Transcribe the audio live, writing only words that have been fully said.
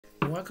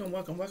Welcome,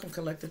 welcome, welcome,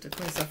 collective, to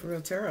Queen Self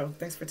Real Tarot.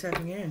 Thanks for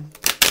tapping in.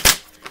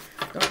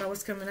 Don't know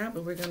what's coming out,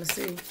 but we're going to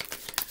see.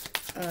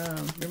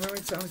 Remember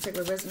to only take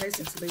what resonates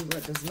and to leave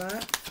what does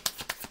not.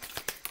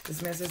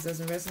 This message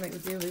doesn't resonate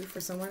with you, leave it for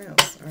someone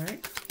else, all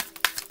right?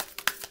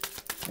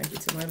 Thank you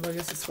to my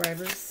loyal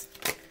subscribers.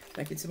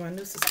 Thank you to my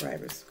new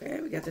subscribers. Okay,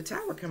 we got the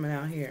Tower coming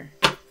out here.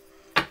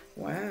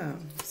 Wow,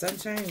 some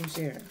change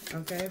here,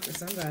 okay, for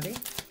somebody.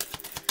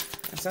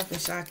 Or something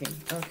shocking,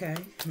 okay.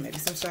 Maybe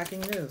some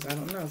shocking news. I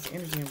don't know. It's the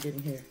energy I'm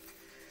getting here.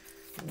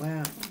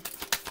 Wow.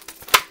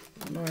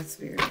 North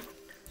Spirit.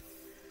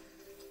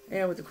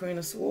 And with the Queen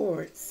of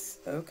Swords.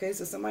 Okay,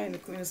 so somebody in the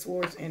Queen of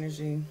Swords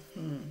energy.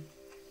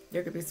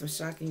 There could be some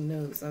shocking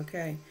news,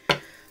 okay.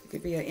 It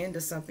could be an end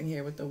to something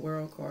here with the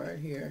World card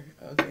here.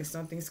 Okay,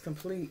 something's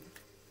complete.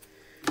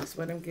 That's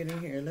what I'm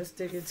getting here. Let's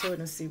dig into it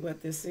and see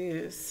what this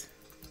is.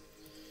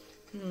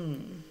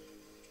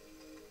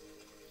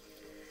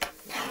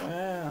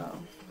 Wow.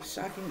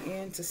 Shocking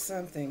end to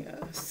something.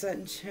 A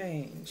sudden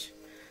change.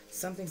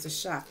 Something's a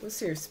shock. What's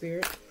here,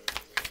 Spirit?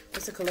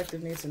 What's the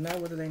collective need to know?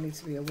 What do they need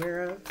to be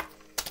aware of?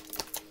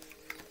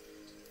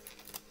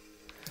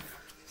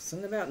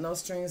 Something about no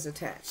strings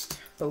attached.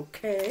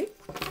 Okay.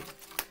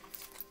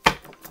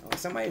 Or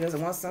somebody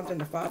doesn't want something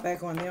to fall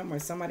back on them, or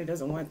somebody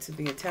doesn't want to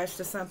be attached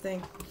to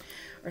something,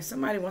 or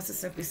somebody wants to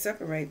simply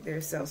separate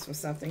themselves from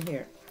something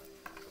here.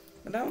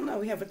 But I don't know.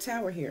 We have a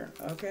Tower here,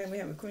 okay? We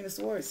have a Queen of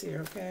Swords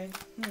here, okay?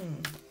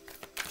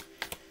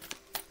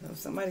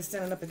 Somebody's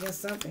standing up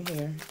against something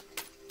here.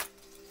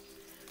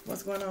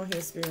 What's going on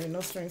here, Spirit? No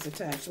strings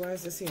attached. Why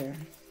is this here?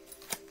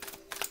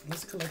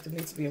 What's the collective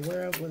need to be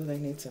aware of? What do they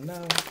need to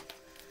know?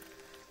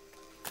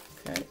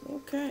 Okay,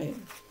 okay.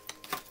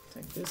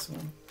 Take this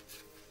one.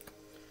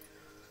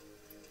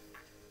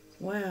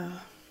 Wow.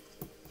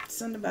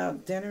 Something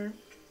about dinner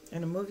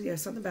and a movie, or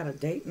something about a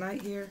date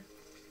night here.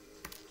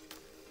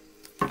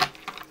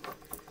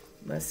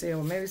 Let's see.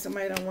 Well, maybe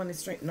somebody don't want to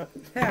straighten up.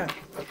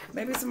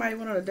 Maybe somebody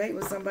went on a date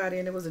with somebody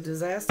and it was a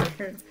disaster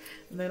and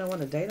they don't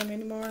want to date them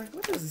anymore.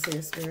 What is this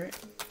here, Spirit?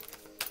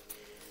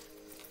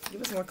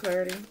 Give us more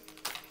clarity.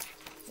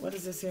 What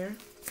is this here?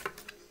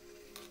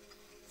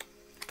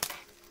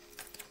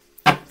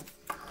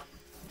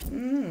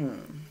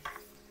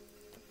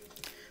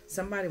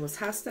 Somebody was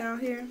hostile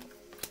here.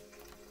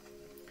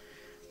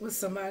 Was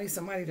somebody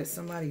that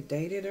somebody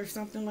dated or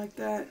something like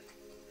that?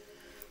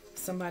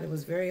 Somebody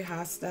was very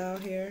hostile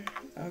here,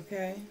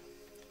 okay?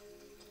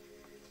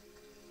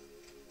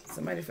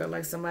 Somebody felt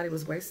like somebody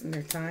was wasting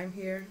their time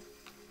here.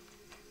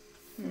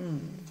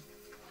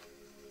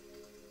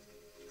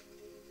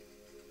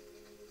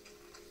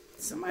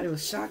 Somebody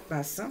was shocked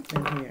by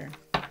something here.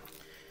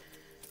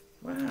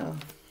 Wow.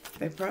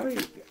 They probably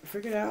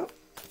figured out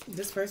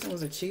this person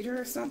was a cheater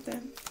or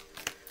something.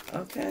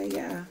 Okay,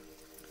 yeah.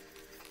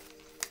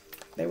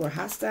 They were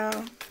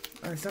hostile,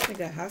 or something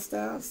got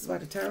hostile. This is why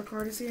the tarot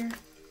card is here.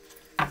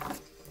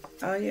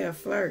 Oh yeah,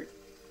 flirt.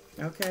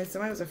 Okay,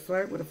 somebody was a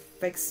flirt with a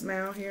fake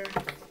smile here.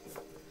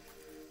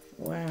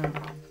 Wow.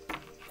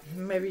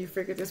 Maybe you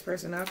figured this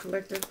person out,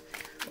 collective.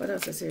 What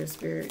else is here,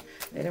 Spirit?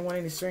 They didn't want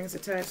any strings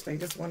attached. They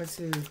just wanted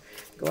to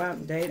go out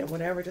and date or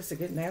whatever, just to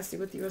get nasty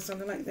with you or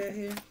something like that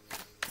here.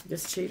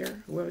 This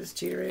cheater, whoever this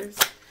cheater is.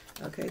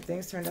 Okay,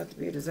 things turned out to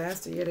be a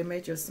disaster. Yeah, they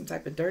made you some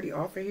type of dirty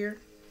offer here.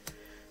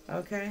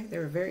 Okay, they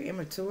were very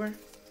immature.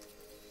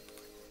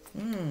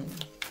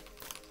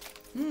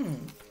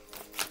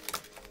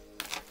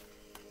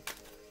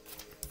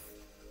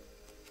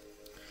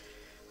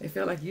 They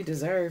feel like you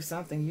deserve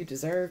something. You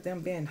deserve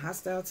them being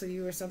hostile to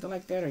you or something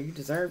like that. Or you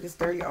deserve this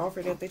dirty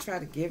offer that they try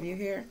to give you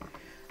here.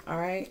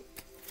 Alright.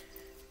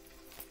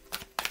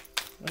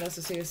 What else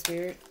is here,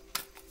 Spirit?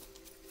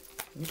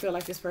 You feel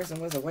like this person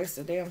was a waste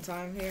of damn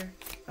time here.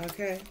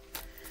 Okay.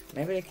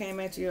 Maybe they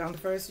came at you on the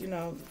first,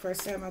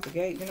 first time out the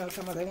gate.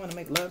 Talking about they want to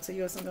make love to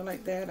you or something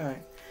like that. Or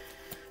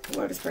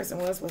whoever this person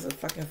was a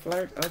fucking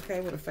flirt.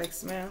 Okay. With a fake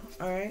smile.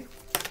 Alright.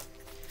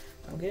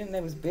 I'm getting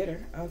they was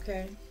bitter.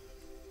 Okay.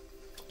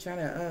 Trying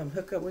to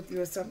hook up with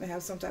you or something,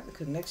 have some type of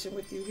connection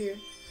with you here.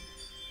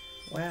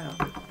 Wow.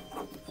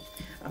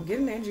 I'm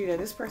getting the energy that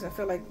this person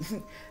felt like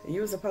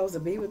you were supposed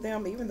to be with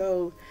them, even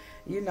though,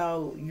 you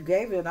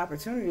gave it an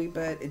opportunity,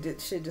 but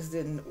shit just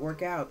didn't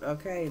work out,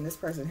 okay? And this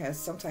person has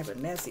some type of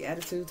nasty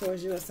attitude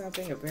towards you or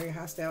something, a very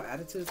hostile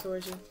attitude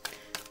towards you,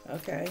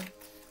 okay?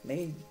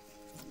 They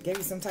gave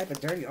you some type of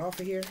dirty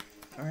offer here,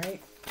 all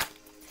right?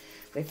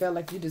 They felt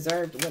like you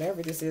deserved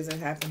whatever this is that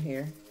happened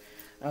here.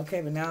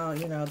 Okay, but now,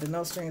 the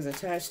no strings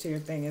attached here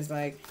thing is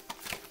like,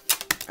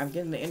 I'm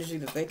getting the energy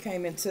that they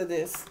came into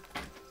this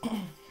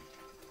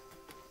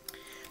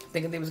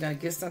thinking they was going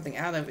to get something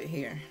out of it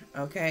here.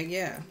 Okay,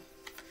 yeah.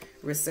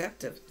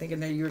 Receptive. Thinking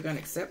that you were going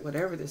to accept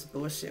whatever this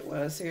bullshit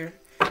was here.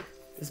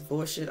 This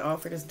bullshit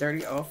offer, this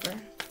dirty offer.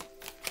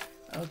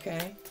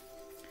 Okay.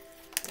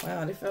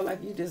 Wow, they felt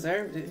like you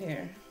deserved it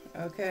here.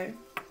 Okay.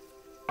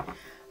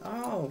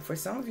 Oh, for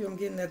some of you, I'm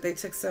getting that they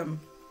took some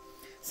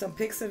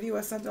pics of you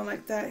or something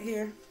like that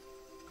here.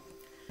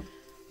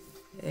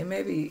 And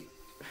maybe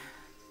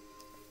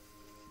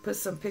put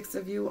some pics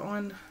of you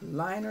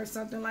online or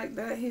something like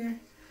that here.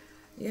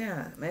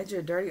 Yeah, made you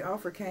a dirty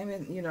offer, came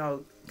in,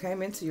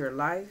 came into your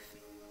life,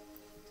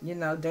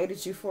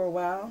 dated you for a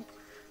while,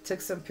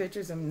 took some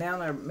pictures, and now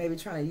they're maybe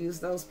trying to use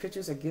those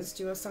pictures against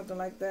you or something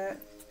like that.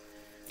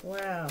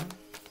 Wow.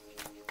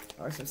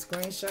 Or some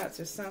screenshots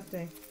or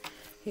something.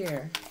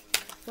 Here.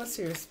 What's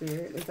here,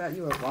 Spirit? They thought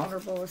you were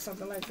vulnerable or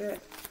something like that.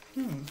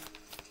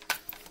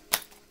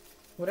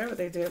 Whatever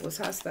they did was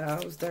hostile.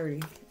 It was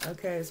dirty.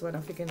 Okay, is what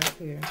I'm picking up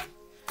here.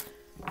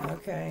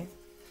 Okay.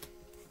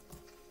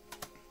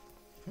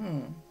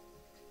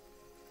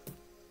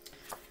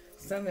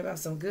 Something about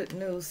some good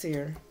news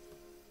here.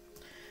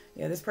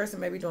 Yeah, this person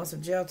may be doing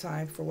some jail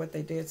time for what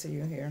they did to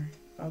you here.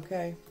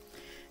 Okay.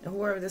 And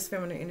whoever this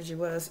feminine energy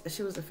was,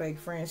 she was a fake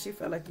friend. She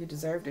felt like you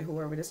deserved it,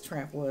 whoever this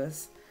tramp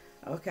was.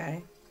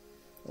 Okay.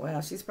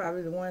 Well, she's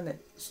probably the one that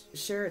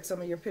shared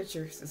some of your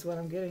pictures, is what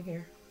I'm getting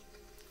here.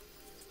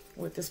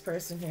 With this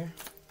person here.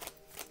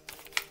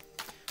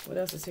 What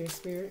else is here,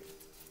 Spirit?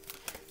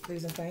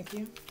 Please and thank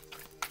you.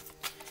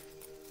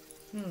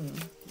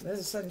 There's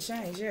a sudden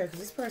change, yeah, because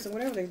this person,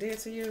 whatever they did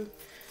to you,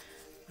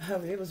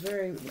 it was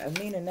very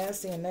mean and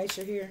nasty in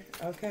nature here.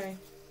 Okay.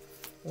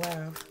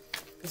 Wow.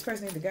 This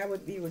person either got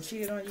with you or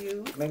cheated on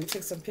you, maybe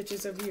took some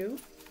pictures of you,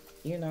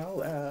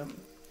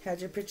 had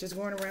your pictures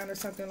going around or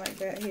something like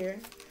that here.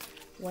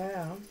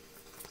 Wow.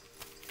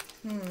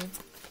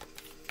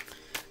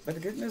 But the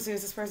good news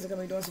is this person's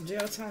going to be doing some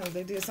jail time. If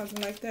they did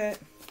something like that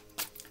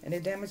and they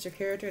damaged your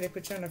character, they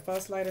put you in a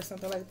false light or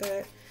something like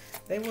that,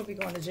 they will be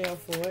going to jail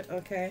for it,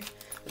 okay?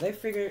 They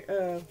figured,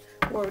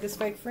 whoever this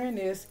fake friend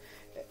is,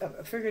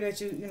 figured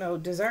that you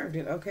deserved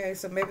it, okay?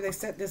 So maybe they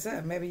set this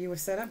up. Maybe you were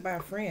set up by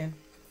a friend.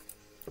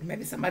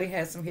 Maybe somebody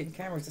had some hidden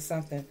cameras or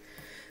something.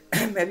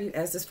 Maybe you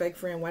asked this fake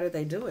friend, why did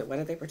they do it? Why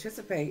did they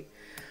participate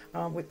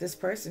with this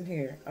person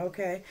here?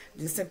 Okay?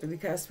 Just simply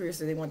because Spirit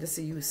said they wanted to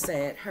see you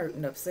sad, hurt,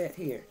 and upset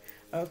here.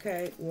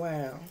 Okay?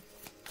 Wow.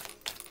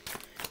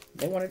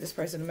 They wanted this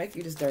person to make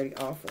you this dirty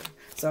offer.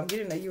 So I'm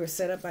getting that you were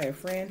set up by a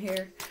friend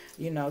here,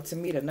 to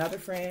meet another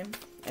friend.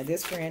 And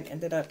this friend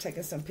ended up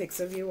taking some pics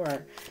of you,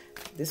 or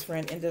this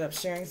friend ended up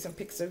sharing some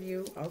pics of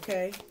you.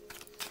 Okay?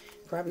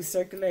 Probably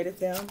circulated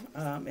them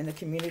in the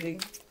community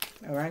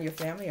around your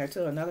family or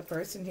to another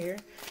person here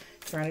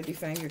trying to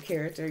defame your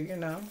character,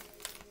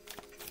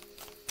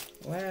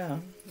 Wow.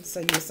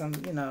 So you're some,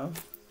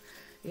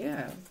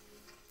 yeah.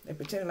 They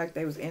pretended like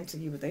they was into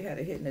you, but they had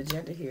a hidden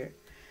agenda here.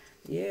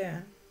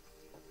 Yeah.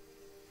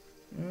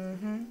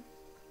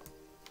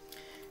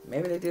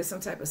 Maybe they did some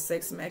type of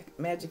sex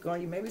magic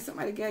on you. Maybe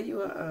somebody gave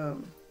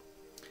you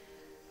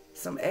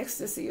some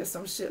ecstasy or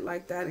some shit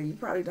like that, and you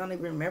probably don't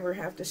even remember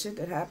half the shit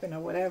that happened or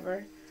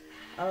whatever.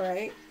 All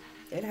right,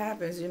 it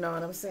happens. You know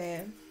what I'm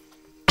saying?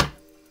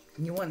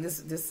 You want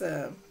this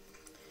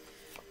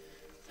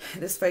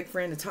fake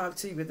friend to talk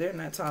to you, but they're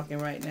not talking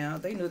right now.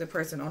 They knew the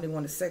person only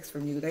wanted sex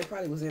from you. They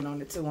probably was in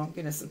on it too. I'm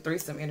getting some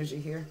threesome energy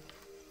here.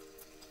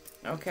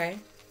 Okay.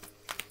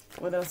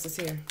 What else is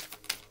here?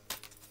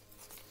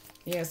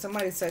 Yeah,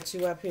 somebody set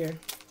you up here.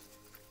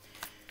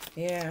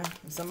 Yeah,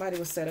 somebody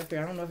was set up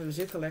here. I don't know if it was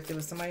your collective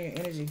or somebody in your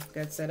energy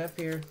got set up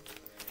here.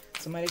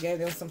 Somebody gave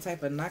them some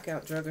type of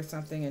knockout drug or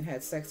something and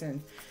had sex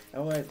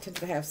or attempted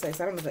to have sex.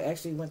 I don't know if they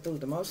actually went through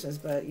the motions,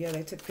 but yeah,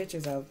 they took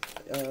pictures of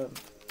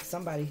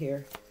somebody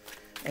here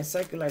and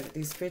circulated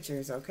these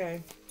pictures,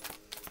 okay?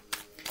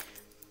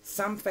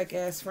 Some fake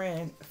ass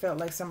friend felt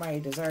like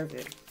somebody deserved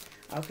it.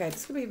 Okay,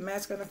 this could be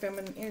masculine and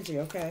feminine energy,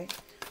 okay?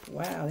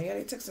 Wow, yeah,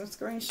 they took some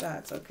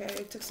screenshots, okay?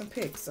 They took some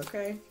pics,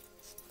 okay?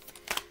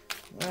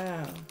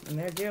 Wow, and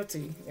they're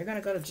guilty. They're going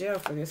to go to jail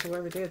for this,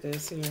 whoever did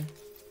this here.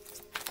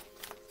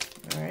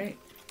 All right.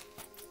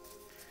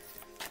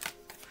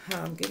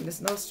 I'm getting this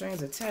no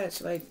strings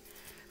attached. Like,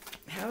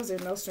 how is there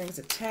no strings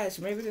attached?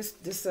 Maybe this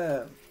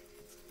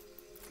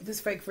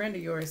fake friend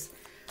of yours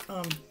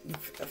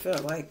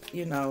felt like,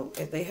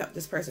 if they helped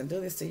this person do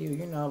this to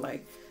you,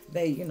 like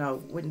they,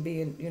 wouldn't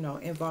be,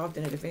 involved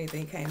in it if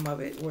anything came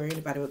of it where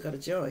anybody would go to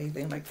jail or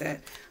anything like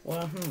that.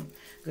 Well,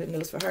 good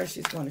news for her.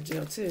 She's going to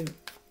jail too.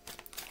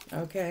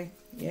 Okay.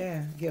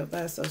 Yeah. Guilt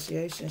by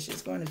association.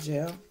 She's going to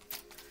jail.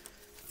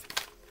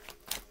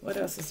 What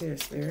else is here,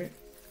 Spirit?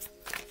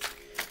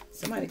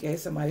 Somebody gave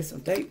somebody some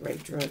date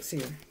rape drugs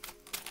here.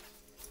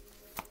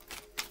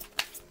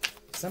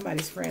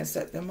 Somebody's friend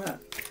set them up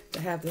to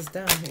have this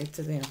done here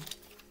to them.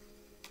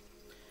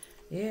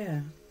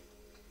 Yeah.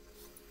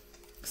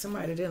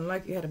 Somebody didn't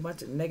like you, had a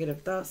bunch of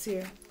negative thoughts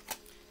here.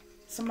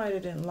 Somebody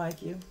didn't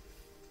like you.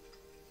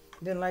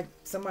 Didn't like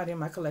somebody in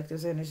my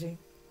collective's energy.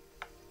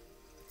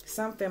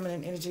 Some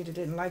feminine energy that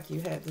didn't like you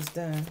had this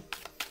done.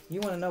 You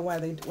want to know why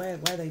they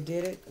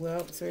did it?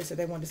 Well, Spirit said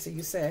they wanted to see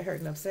you sad, hurt,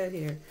 and upset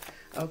here.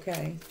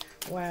 Okay.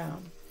 Wow.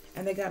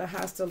 And they got a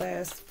hostile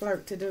ass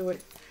flirt to do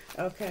it.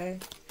 Okay.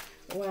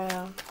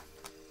 Wow.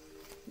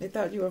 They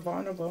thought you were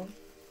vulnerable.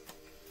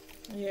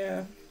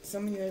 Yeah.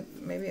 Some of you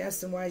maybe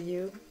asking why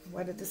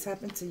did this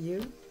happen to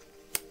you?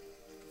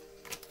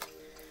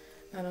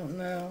 I don't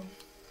know.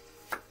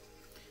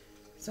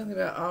 Something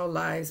about all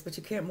lies, but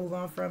you can't move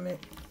on from it.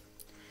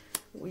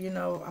 You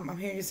know, I'm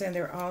hearing you saying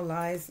they're all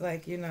lies.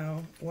 Like, you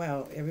know,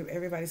 well,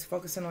 everybody's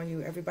focusing on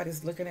you.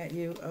 Everybody's looking at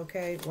you.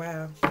 Okay,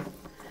 wow.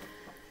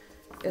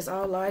 It's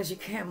all lies. You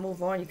can't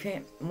move on. You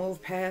can't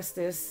move past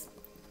this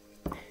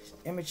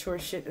immature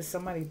shit that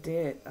somebody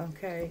did.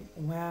 Okay,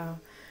 wow.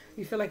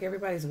 You feel like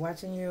everybody's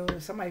watching you.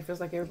 Somebody feels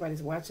like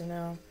everybody's watching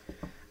them.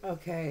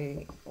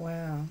 Okay,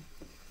 wow.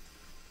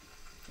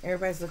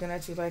 Everybody's looking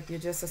at you like you're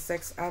just a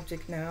sex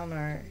object now,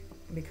 or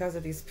because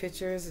of these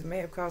pictures, it may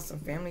have caused some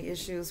family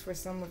issues for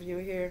some of you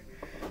here.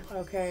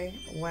 Okay,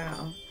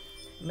 wow.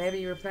 Maybe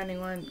you were planning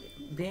on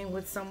being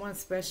with someone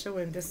special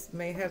and this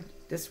may have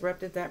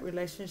disrupted that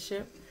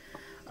relationship.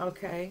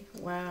 Okay,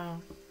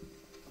 wow.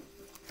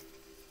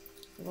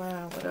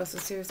 Wow, what else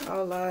is here? It's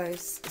all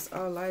lies. It's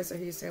all lies. Are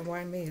you saying,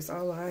 why me? It's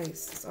all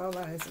lies. It's all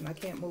lies, and I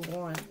can't move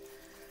on.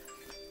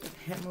 I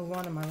can't move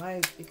on in my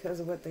life because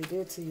of what they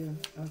did to you.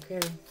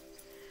 Okay.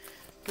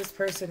 This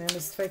person and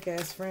this fake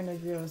ass friend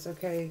of yours,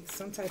 okay,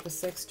 some type of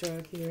sex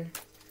drug here.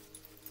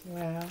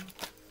 Wow.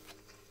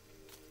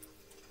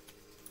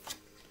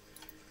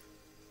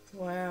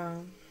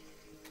 Wow.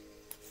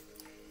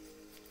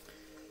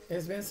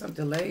 There's been some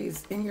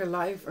delays in your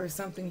life or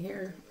something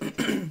here.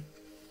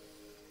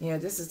 Yeah,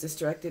 this has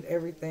distracted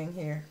everything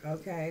here,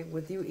 okay?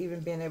 With you even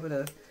being able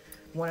to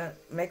want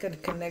to make a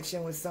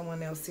connection with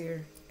someone else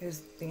here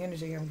is the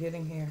energy I'm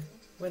getting here.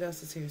 What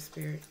else is here,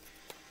 Spirit?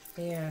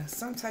 Yeah,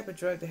 some type of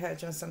drug that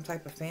had you on some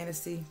type of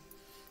fantasy.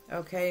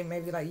 Okay,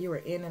 maybe like you were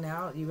in and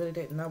out. You really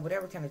didn't know.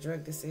 Whatever kind of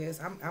drug this is.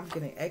 I'm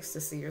getting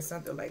ecstasy or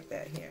something like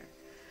that here.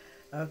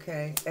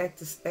 Okay,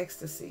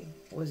 ecstasy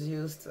was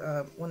used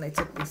when they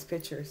took these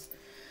pictures.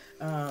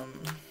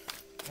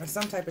 Or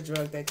some type of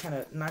drug that kind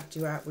of knocked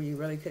you out where you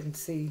really couldn't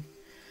see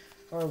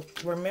or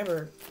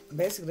remember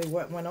basically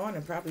what went on,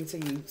 and probably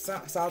till you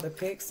saw the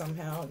pics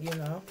somehow, you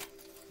know,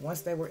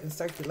 once they were in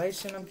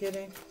circulation. I'm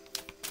getting.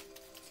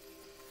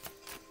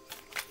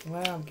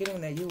 Wow, I'm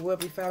getting that you will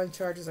be filing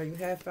charges, or you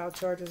have filed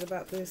charges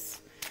about this.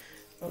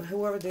 Well,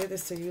 whoever did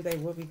this to you, they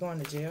will be going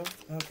to jail.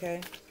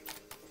 Okay.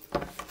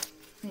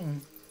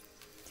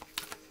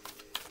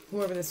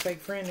 Whoever this fake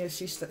friend is,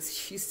 she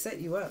set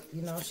you up.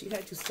 You know, she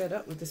had you set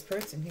up with this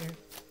person here.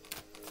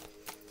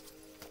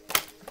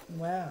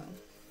 Wow.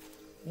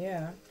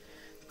 Yeah.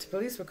 The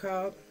police were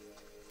called,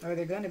 or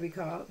they're going to be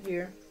called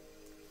here,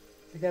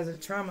 because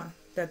of trauma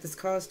that this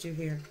caused you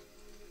here.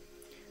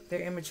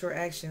 Their immature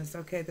actions.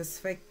 Okay, this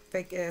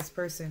fake ass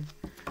person.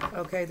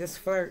 Okay, this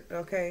flirt.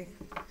 Okay,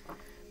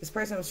 this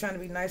person was trying to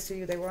be nice to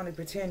you. They were only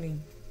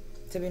pretending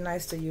to be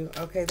nice to you.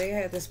 Okay, they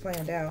had this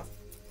planned out.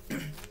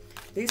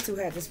 These two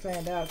had this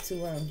planned out to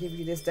give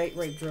you this date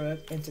rape drug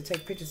and to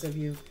take pictures of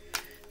you,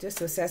 just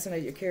to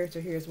assassinate your character.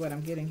 Here's what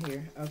I'm getting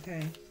here.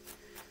 Okay.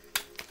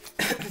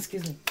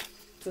 Excuse me.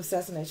 To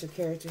assassinate your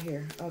character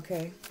here.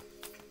 Okay.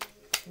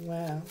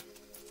 Wow.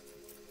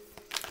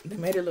 They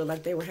made it look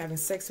like they were having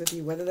sex with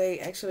you. Whether they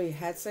actually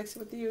had sex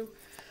with you,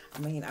 I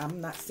mean,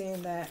 I'm not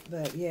seeing that,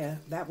 but yeah,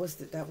 that was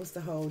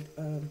the whole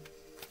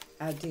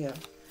idea.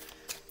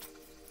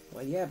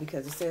 Well, yeah,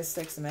 because it says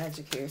sex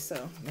magic here,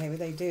 so maybe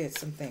they did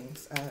some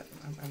things.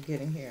 I'm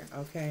getting here.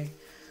 Okay,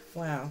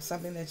 wow,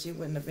 something that you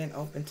wouldn't have been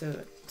open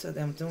to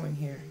them doing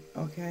here.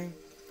 Okay,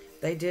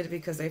 they did it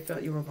because they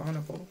felt you were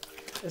vulnerable.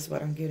 That's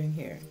what I'm getting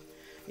here.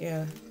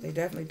 Yeah, they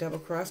definitely double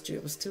crossed you.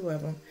 It was two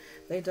of them.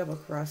 They double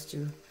crossed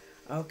you.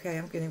 Okay,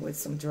 I'm getting with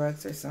some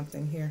drugs or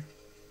something here.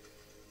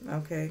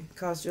 Okay,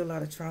 caused you a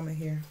lot of trauma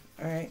here.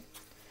 All right,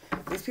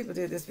 these people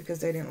did this because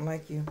they didn't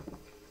like you.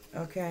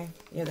 Okay,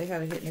 yeah, they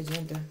had a hidden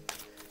agenda.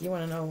 You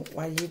want to know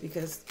why you?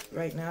 Because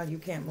right now you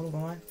can't move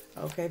on.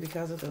 Okay,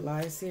 because of the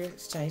lies here,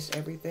 it's changed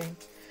everything.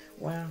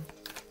 Wow,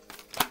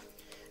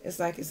 it's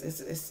like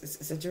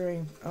it's a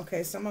dream.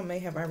 Okay, someone may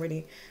have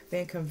already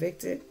been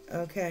convicted.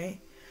 Okay,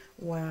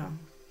 wow,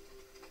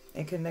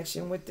 in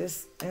connection with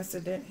this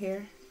incident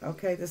here.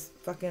 Okay, this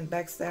fucking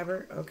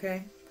backstabber.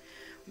 Okay,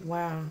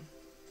 wow.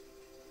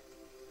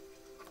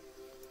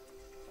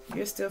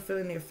 You're still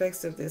feeling the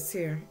effects of this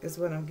here, is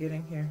what I'm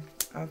getting here.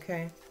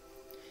 Okay.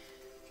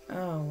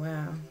 Oh,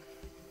 wow.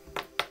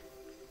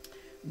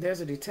 There's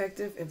a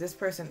detective. If this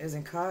person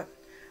isn't caught,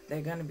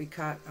 they're going to be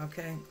caught.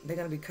 Okay. They're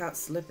going to be caught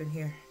slipping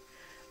here.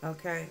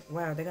 Okay.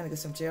 Wow. They're going to get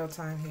some jail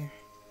time here.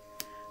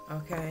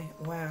 Okay.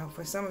 Wow.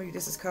 For some of you,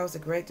 this has caused a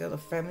great deal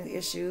of family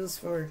issues.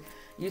 For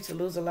you to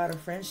lose a lot of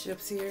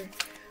friendships here.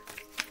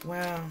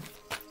 Wow.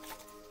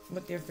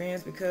 With your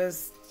friends,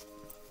 because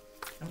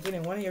I'm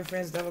getting one of your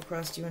friends double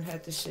crossed you and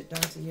had this shit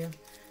done to you.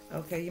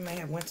 Okay, you may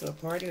have went to a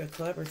party or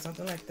club or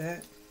something like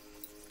that.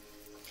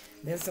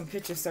 Then some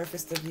pictures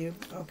surfaced of you.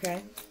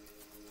 Okay.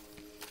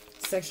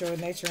 Sexual in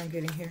nature I'm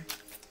getting here.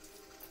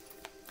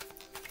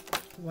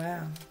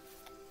 Wow.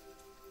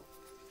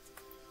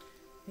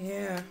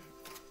 Yeah.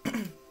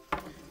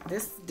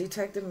 This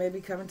detective may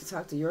be coming to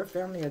talk to your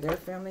family or their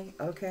family.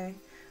 Okay.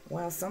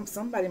 Wow,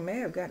 somebody may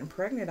have gotten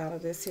pregnant out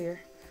of this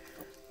here.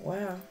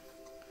 Wow.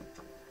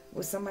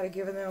 Was somebody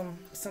giving them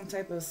some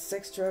type of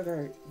sex drug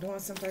or doing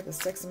some type of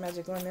sex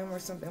magic on them or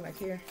something like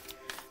here?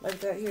 Like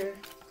that here?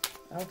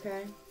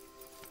 Okay.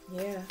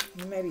 Yeah,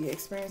 you may be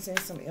experiencing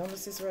some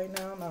illnesses right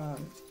now,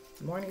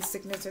 morning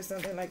sickness or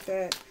something like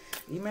that.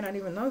 You may not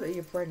even know that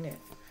you're pregnant.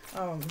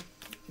 Um,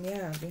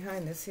 yeah,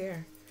 behind this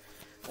here.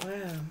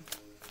 Wow.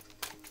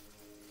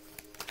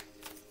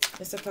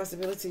 It's a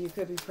possibility you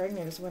could be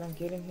pregnant is what I'm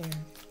getting here.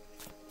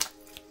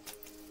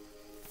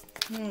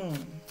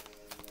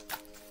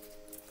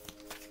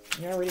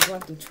 You're already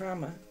going through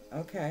trauma.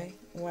 Okay.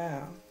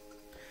 Wow.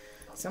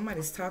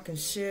 Somebody's talking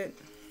shit.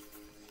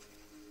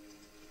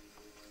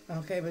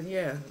 Okay, but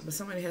yeah, but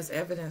somebody has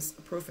evidence,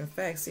 proof, and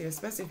facts here.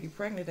 Especially if you're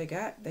pregnant, they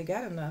got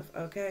enough.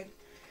 Okay,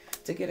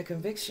 to get a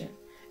conviction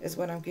is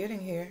what I'm getting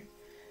here.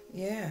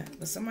 Yeah,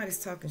 but somebody's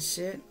talking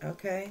shit.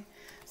 Okay,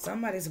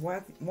 somebody's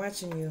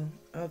watching you.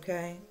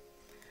 Okay,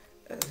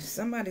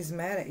 somebody's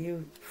mad at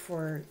you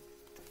for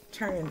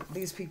turning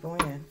these people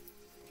in.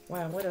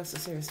 Wow, what else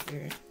is here,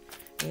 Spirit?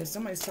 Yeah,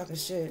 somebody's talking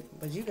shit,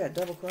 but you got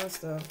double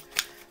crossed though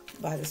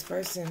by this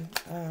person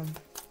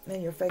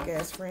and your fake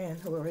ass friend,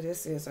 whoever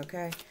this is.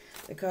 Okay.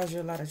 It caused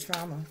you a lot of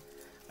trauma.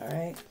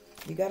 Alright?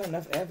 You got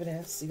enough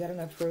evidence. You got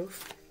enough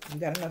proof. You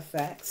got enough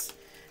facts.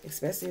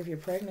 Especially if you're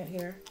pregnant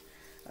here.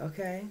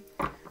 Okay?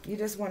 You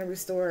just want to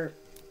restore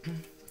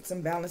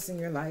some balance in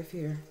your life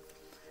here.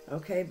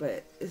 Okay?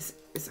 But it's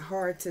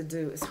hard to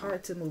do. It's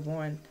hard to move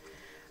on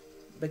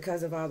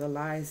because of all the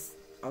lies.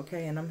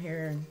 Okay? And I'm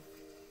hearing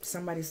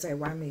somebody say,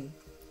 why me?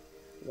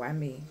 Why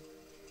me?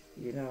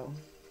 You know?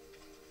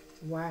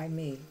 Why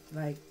me?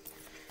 Like,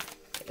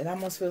 it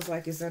almost feels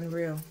like it's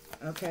unreal.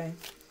 Okay,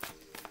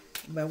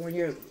 but when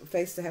you're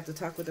faced to have to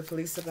talk with the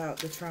police about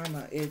the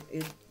trauma, it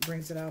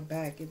brings it all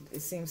back.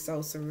 It seems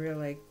so surreal,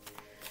 like,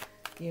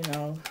 you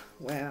know,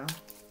 wow.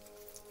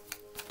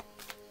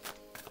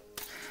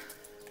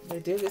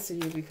 They did this to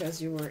you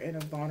because you were in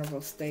a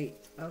vulnerable state.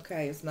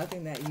 Okay, it's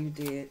nothing that you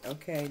did.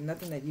 Okay,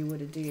 nothing that you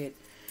would have did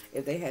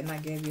if they had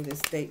not gave you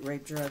this date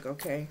rape drug.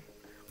 Okay,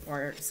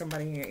 or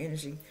somebody in your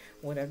energy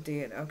would have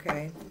did.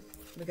 Okay,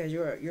 because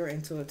you're an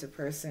intuitive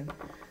person.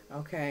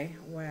 Okay,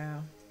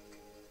 wow.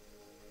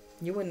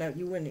 You wouldn't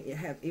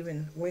have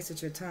even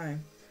wasted your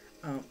time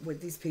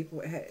with these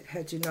people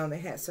had you known they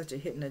had such a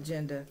hidden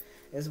agenda,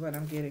 is what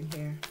I'm getting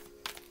here.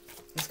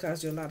 It's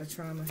caused you a lot of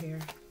trauma here.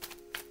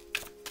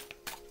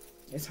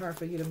 It's hard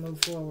for you to move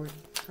forward.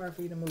 It's hard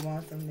for you to move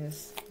on from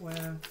this.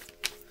 Wow.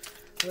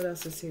 What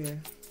else is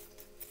here?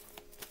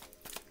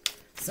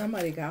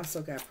 Somebody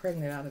also got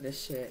pregnant out of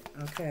this shit.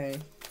 Okay.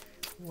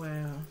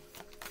 Wow.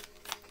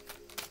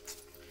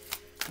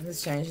 And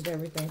this changed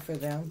everything for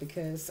them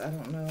because I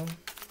don't know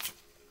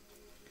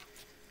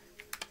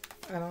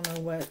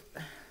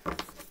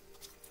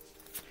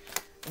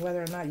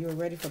whether or not you were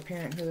ready for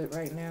parenthood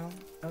right now.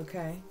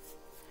 Okay.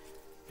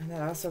 And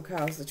that also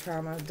caused the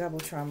trauma, double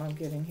trauma I'm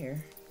getting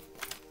here.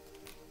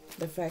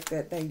 The fact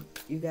that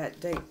you got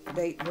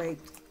date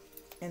raped,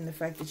 and the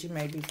fact that you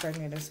may be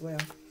pregnant as well.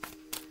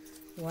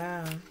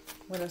 Wow.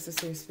 What else is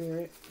here,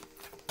 Spirit?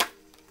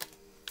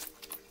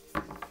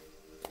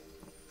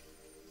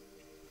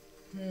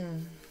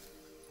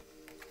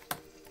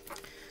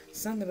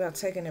 Something about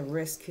taking a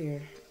risk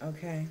here.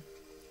 Okay.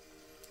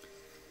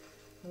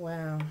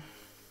 Wow.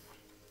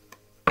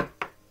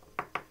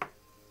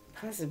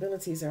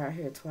 Possibilities are out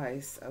here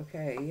twice.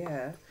 Okay,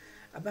 yeah.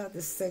 About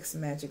the sex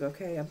magic,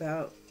 okay?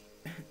 About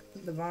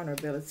the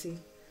vulnerability.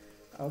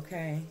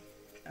 Okay.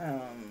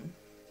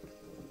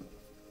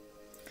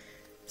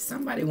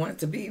 Somebody wanted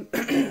to be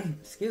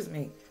excuse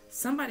me.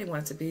 Somebody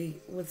wanted to be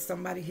with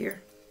somebody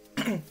here.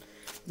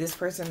 This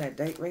person that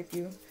date raped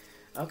you.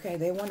 Okay,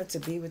 they wanted to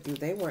be with you.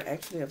 They were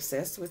actually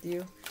obsessed with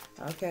you.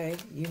 Okay,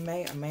 you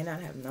may or may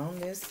not have known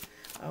this.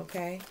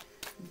 Okay,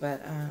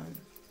 but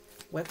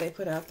what they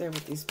put out there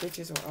with these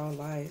pictures were all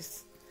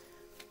lies.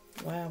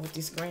 Wow, with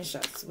these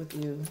screenshots with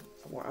you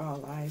were all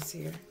lies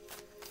here.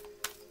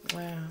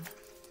 Wow.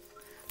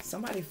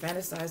 Somebody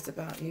fantasized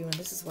about you, and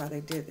this is why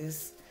they did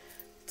this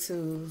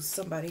to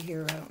somebody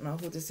here. I don't know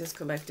who this is,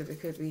 collective. It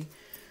could be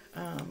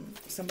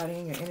somebody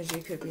in your energy.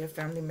 It could be a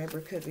family member.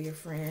 It could be a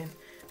friend.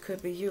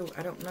 Could be you.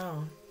 I don't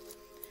know.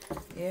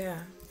 Yeah.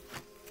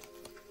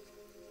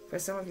 For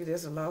some of you,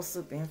 there's a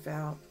lawsuit being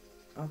filed.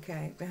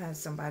 Okay. Behind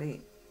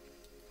somebody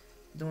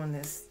doing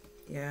this.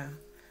 Yeah.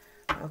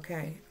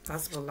 Okay.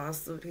 Possible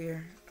lawsuit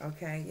here.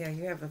 Okay. Yeah,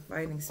 you have a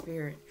fighting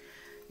spirit.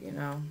 You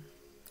know.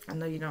 I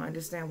know you don't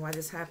understand why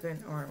this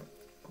happened, or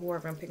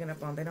whoever I'm picking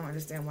up on, they don't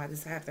understand why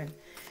this happened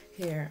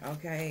here.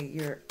 Okay.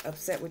 You're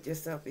upset with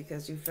yourself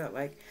because you felt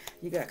like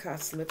you got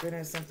caught slipping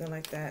or something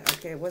like that.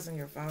 Okay. It wasn't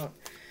your fault.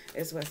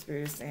 It's what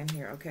Spirit is saying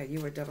here. Okay, you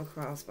were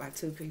double-crossed by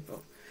two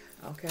people.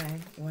 Okay,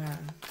 wow.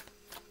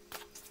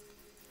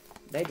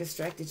 They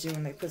distracted you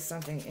and they put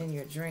something in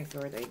your drink,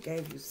 or they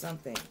gave you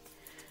something.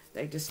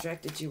 They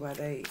distracted you while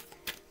they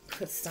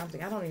put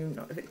something. I don't even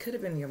know. It could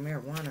have been your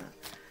marijuana.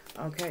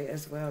 Okay,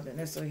 as well. Didn't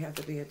necessarily have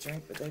to be a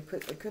drink, but it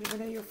could have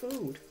been in your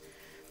food.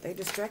 They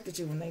distracted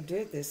you when they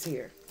did this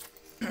here.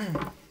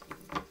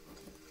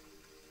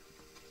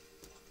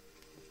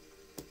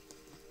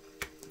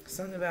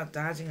 Something about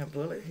dodging a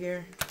bullet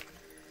here.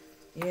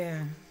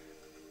 Yeah.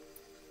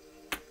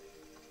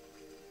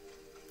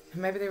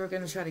 Maybe they were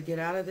going to try to get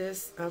out of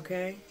this,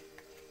 okay?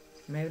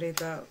 Maybe they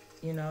thought,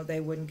 you know, they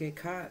wouldn't get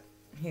caught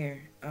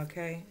here,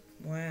 okay?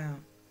 Wow.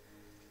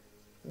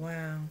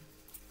 Wow.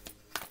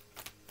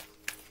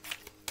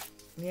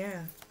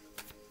 Yeah.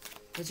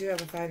 But you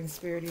have a fighting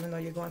spirit, even though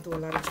you're going through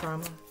a lot of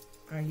trauma.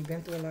 Or you've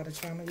been through a lot of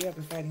trauma. You have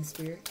a fighting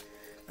spirit.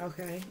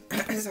 Okay.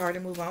 It's hard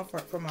to move on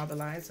from all the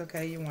lies,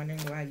 okay? You're wondering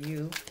why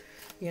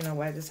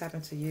why this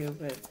happened to you.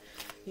 But,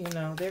 you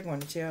know, they're going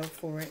to jail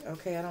for it,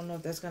 okay? I don't know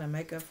if that's going to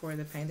make up for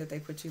the pain that they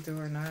put you through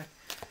or not.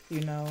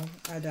 You know,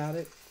 I doubt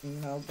it, you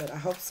know, but I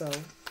hope so.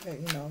 That,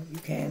 you know, you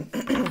can,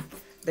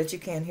 that you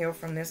can heal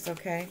from this,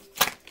 okay?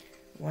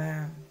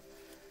 Wow.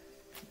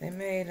 They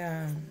made,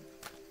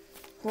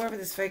 whoever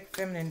this fake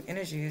feminine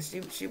energy is,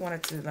 she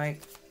wanted to,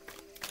 like,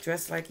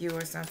 dress like you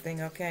or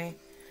something, okay?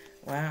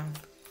 Wow.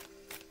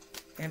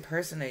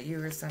 Impersonate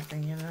you or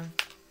something, you know?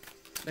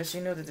 But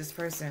she knew that this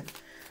person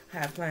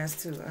had plans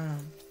to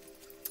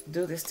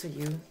do this to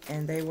you,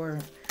 and they were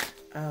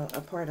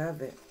a part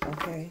of it,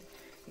 okay?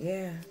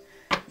 Yeah.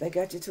 They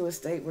got you to a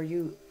state where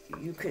you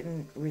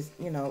couldn't,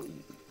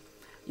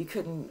 you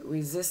couldn't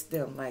resist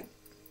them, like,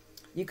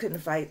 you couldn't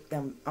fight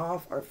them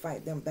off or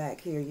fight them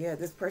back here. Yeah,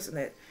 this person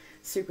that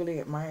secretly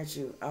admired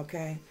you,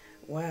 okay?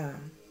 Wow.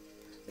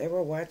 They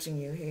were watching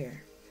you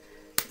here.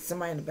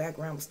 Somebody in the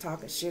background was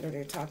talking shit, or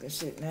they're talking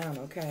shit now,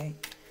 okay?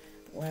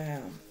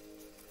 Wow.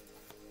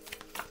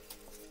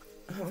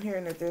 I'm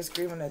hearing that they're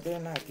screaming that they're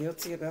not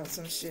guilty about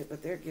some shit,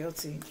 but they're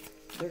guilty.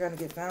 They're going to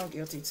get found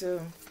guilty too.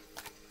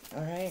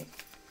 All right?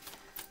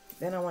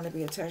 They don't want to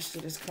be attached to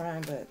this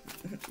crime, but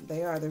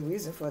they are the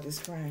reason for this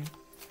crime.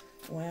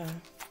 Wow.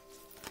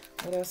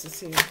 What else is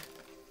here?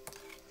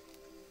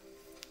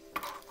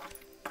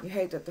 You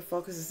hate that the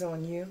focus is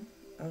on you.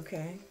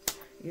 Okay.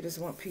 You just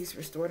want peace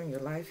restored in your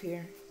life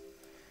here.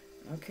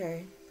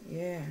 Okay.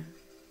 Yeah.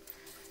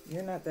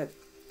 You're not that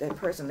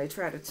person they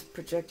try to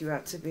project you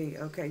out to be.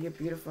 Okay. You're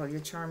beautiful. You're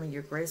charming.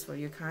 You're graceful.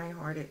 You're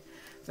kind-hearted.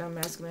 So I'm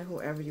asking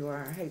whoever you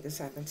are. I hate this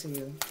happened to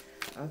you.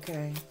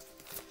 Okay.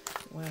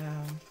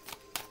 Wow.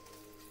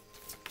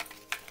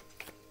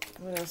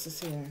 What else is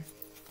here?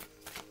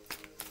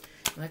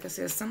 Like I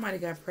said, somebody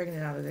got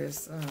pregnant out of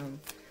this.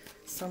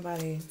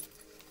 Somebody,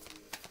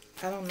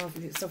 I don't know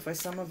if you, so for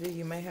some of you,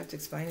 you may have to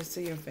explain this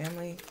to your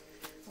family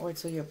or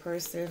to your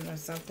person or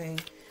something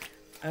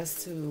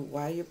as to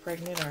why you're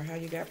pregnant or how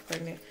you got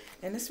pregnant.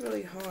 And it's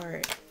really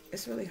hard.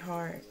 It's really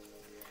hard.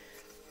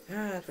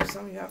 God, for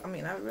some of you, I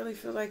mean, I really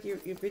feel like you're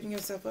beating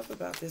yourself up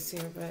about this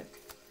here, but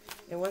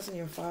it wasn't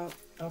your fault,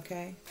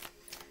 okay?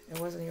 It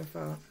wasn't your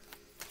fault.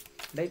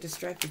 They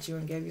distracted you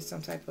and gave you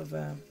some type of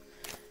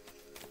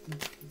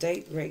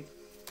date rape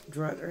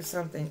drug or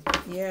something.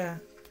 Yeah.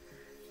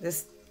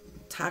 This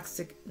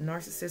toxic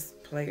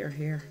narcissist player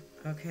here.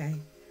 Okay.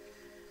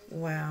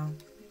 Wow.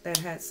 That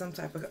had some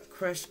type of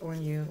crush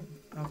on you.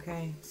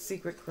 Okay.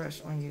 Secret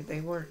crush on you. They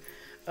were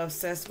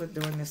obsessed with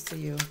doing this to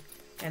you.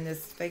 And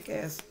this fake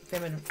ass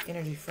feminine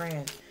energy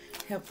friend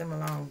helped them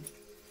along,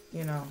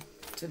 you know,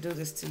 to do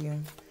this to you.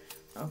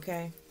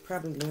 Okay.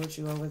 Probably lured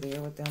you over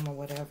there with them or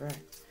whatever.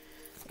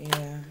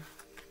 Yeah.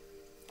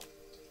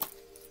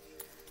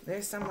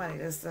 There's somebody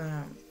that's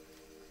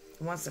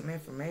wants some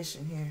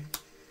information here.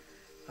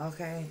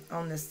 Okay,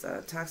 on this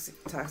toxic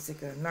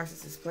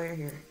narcissist player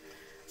here.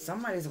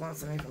 Somebody's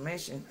wants some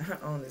information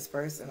on this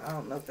person. I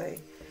don't know if they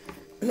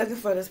looking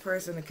for this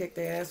person to kick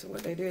their ass for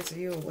what they did to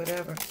you or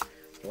whatever.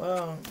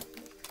 Whoa.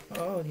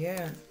 Oh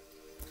yeah.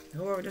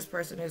 Whoever this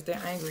person is,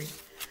 they're angry.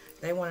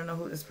 They want to know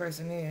who this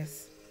person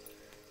is.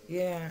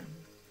 Yeah.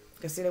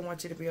 Because see, they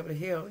want you to be able to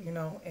heal, you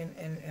know,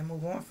 and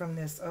move on from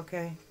this,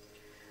 okay?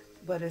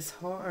 But it's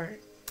hard.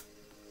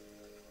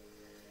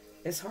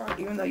 It's hard,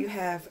 even though you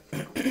have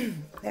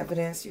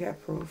evidence, you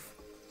have proof,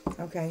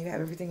 okay? You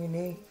have everything you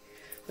need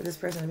for this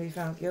person to be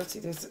found guilty.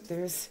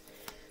 There's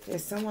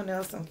someone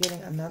else. I'm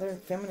getting another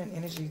feminine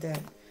energy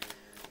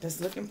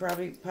that's looking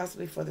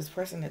possibly for this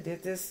person that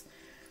did this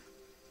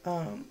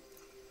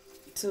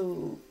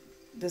to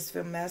this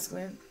femme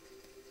masculine.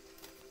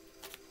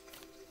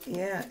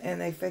 Yeah,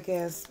 and a fake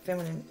ass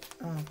feminine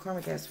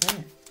karmic ass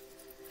friend.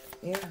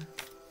 Yeah.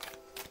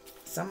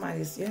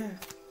 Somebody's, yeah.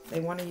 They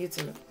wanted you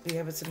to be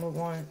able to move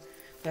on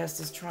past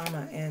this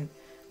trauma, and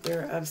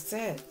they're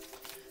upset.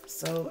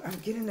 So I'm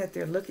getting that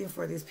they're looking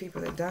for these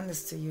people that done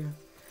this to you.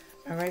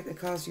 All right, that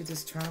caused you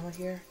this trauma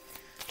here.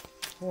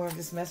 Whoever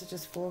this message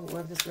is for,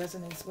 whoever this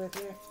resonates with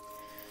here.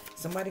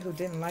 Somebody who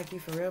didn't like you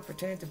for real,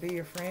 pretending to be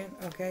your friend.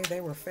 Okay,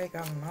 they were fake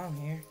all along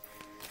here.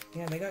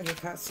 Yeah, they're going to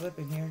get caught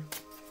slipping here.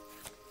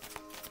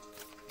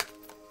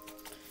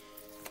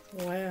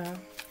 Wow.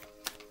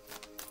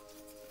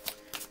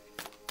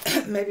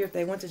 Maybe if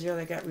they went to jail,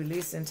 they got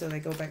released until they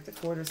go back to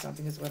court or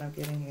something is what I'm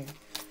getting here.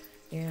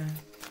 Yeah.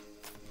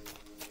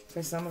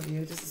 For some of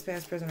you, this is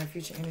past, present, or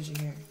future energy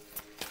here.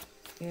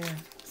 Yeah.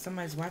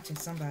 Somebody's watching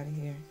somebody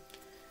here.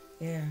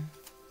 Yeah.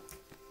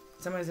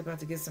 Somebody's about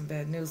to get some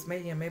bad news.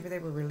 Maybe they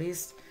were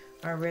released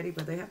already,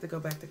 but they have to go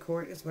back to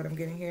court is what I'm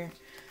getting here.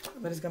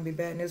 But it's going to be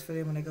bad news for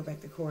them when they go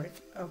back to court.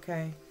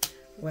 Okay.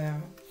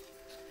 Wow.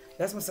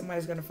 That's when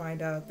somebody's going to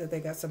find out that they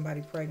got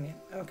somebody pregnant.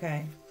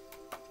 Okay.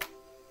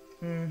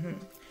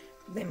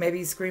 They may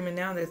be screaming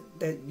now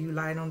that you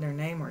lied on their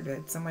name, or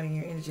that somebody in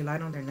your energy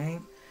lied on their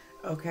name.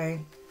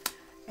 Okay.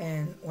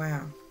 And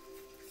wow.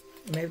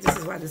 Maybe this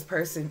is why this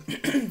person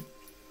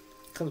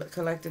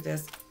collective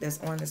that's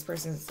on this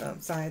person's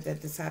side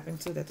that this happened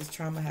to, that this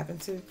trauma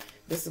happened to.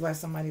 This is why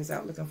somebody is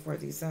out looking for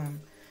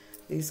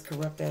these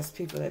corrupt ass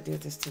people that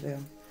did this to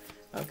them.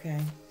 Okay.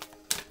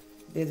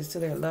 Did this to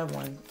their loved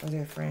one or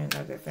their friend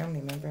or their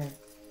family member.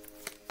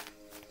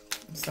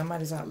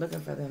 Somebody's out looking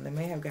for them. They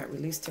may have got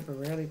released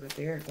temporarily, but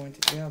they're going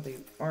to jail. They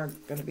are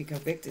going to be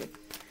convicted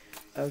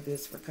of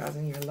this for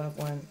causing your loved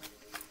one,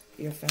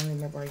 your family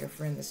member, or your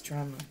friend this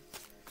trauma.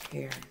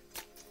 Here.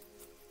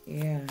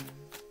 Yeah.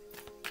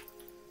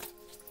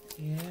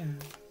 Yeah.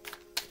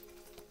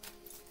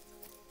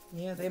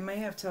 Yeah, they may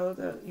have told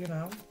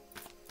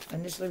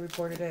initially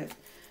reported that,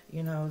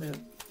 that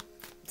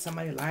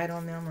somebody lied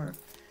on them, or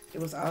it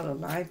was all a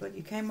lie, but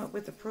you came up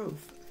with the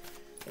proof,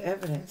 the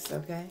evidence,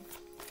 okay?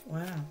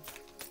 Wow.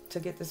 To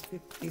get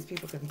these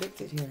people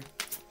convicted here.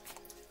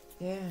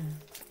 Yeah.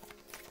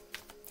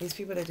 These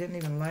people that didn't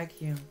even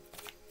like you,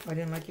 or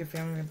didn't like your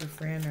family member,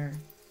 friend, or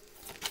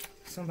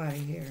somebody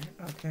here,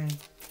 okay?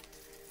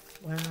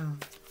 Wow.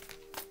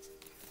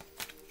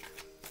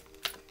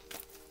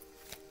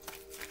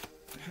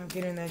 I'm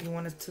getting that you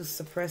wanted to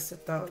suppress the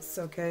thoughts,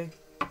 okay?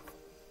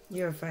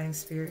 You're a fighting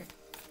spirit,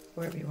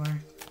 wherever you are.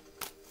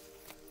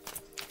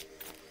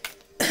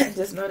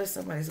 Just notice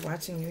somebody's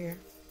watching you here.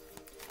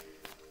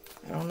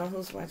 I don't know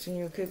who's watching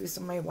you. It could be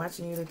somebody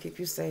watching you to keep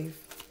you safe.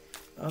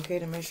 Okay,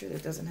 to make sure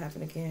that doesn't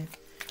happen again.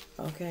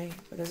 Okay,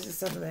 because this is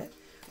something that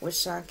was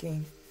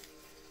shocking.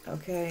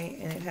 Okay,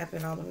 and it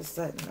happened all of a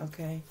sudden.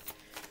 Okay.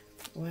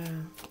 Wow.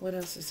 What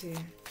else is here?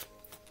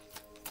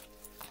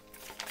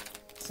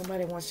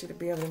 Somebody wants you to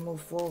be able to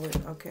move forward.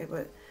 Okay,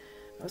 but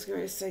I was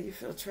going to say you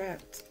feel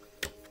trapped.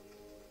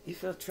 You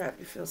feel trapped.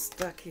 You feel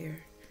stuck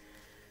here.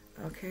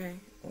 Okay.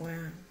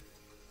 Wow.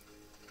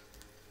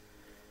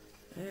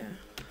 Yeah.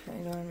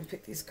 Hang on, let me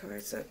pick these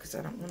cards up because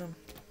I don't want them.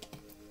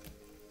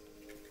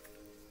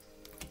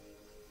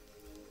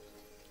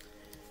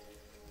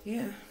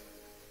 Yeah.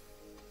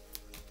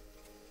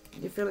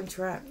 You're feeling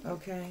trapped.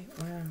 Okay.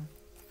 Wow.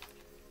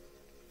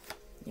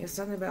 Yeah,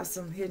 something about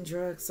some hidden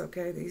drugs.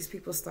 Okay. These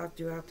people stalked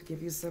you out to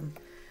give you some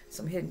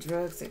hidden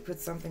drugs. They put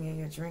something in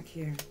your drink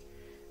here.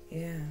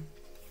 Yeah.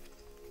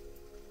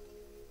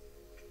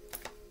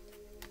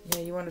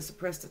 Yeah, you want to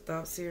suppress the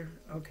thoughts here.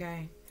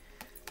 Okay.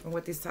 And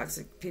what these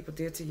toxic people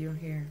did to you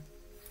here.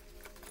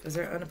 Because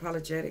they're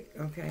unapologetic,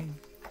 okay?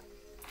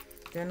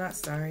 They're not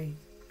sorry,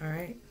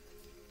 alright?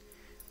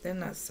 They're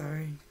not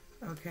sorry,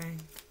 okay?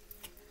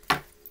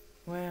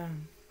 Wow.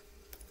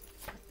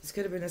 This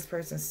could have been this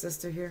person's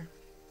sister here,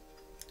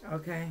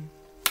 okay?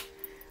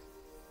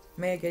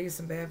 May have gave you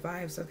some bad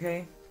vibes,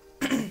 okay?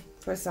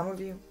 For some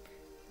of you,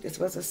 this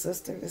was a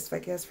sister. This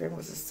fake-ass friend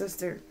was a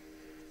sister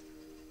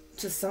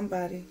to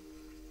somebody.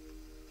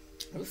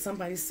 It was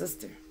somebody's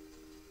sister.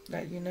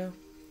 That you know.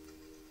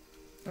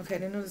 Okay,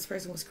 they knew this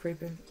person was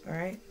creeping,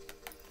 alright?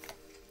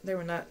 They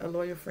were not a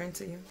loyal friend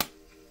to you.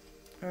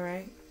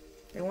 Alright?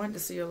 They wanted to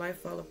see your life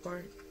fall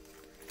apart.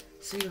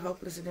 See you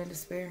hopeless and in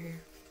despair here.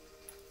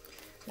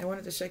 They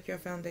wanted to shake your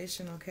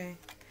foundation, okay?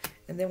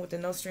 And then with the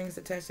no strings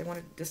attached, they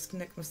wanted to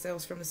disconnect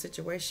themselves from the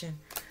situation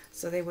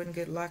so they wouldn't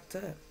get locked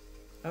up.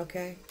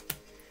 Okay?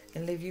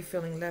 And leave you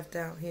feeling left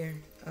out here.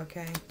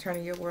 Okay?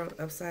 Turning your world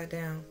upside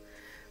down.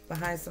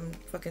 Behind some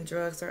fucking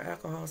drugs or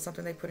alcohol,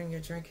 something they put in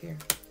your drink here.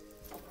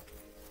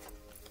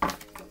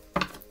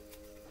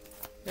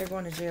 They're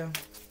going to jail.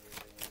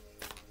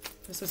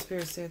 That's what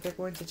Spirit said. They're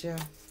going to jail.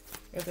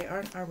 If they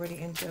aren't already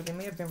in jail, they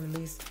may have been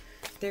released.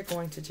 They're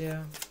going to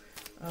jail.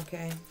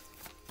 Okay.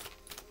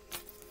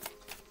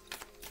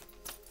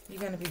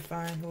 You're going to be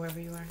fine, whoever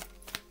you are.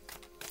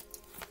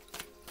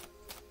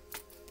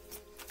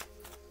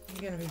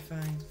 You're going to be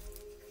fine.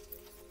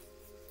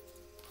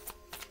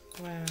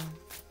 Wow.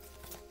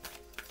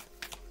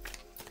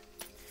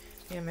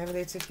 Yeah, maybe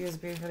they took you as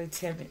being really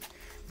timid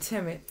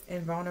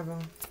and vulnerable.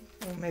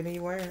 Well, maybe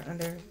you were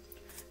under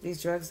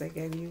these drugs they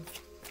gave you,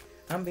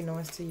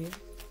 unbeknownst to you.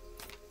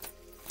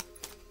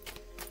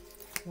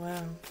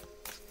 Wow.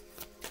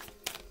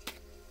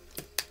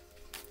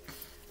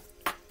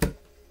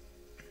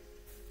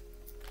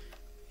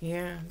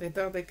 Yeah, they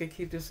thought they could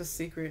keep this a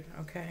secret,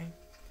 okay?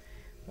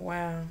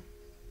 Wow.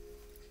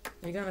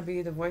 You're going to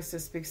be the voice that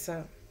speaks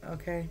up,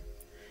 okay?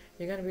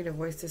 You're going to be the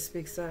voice that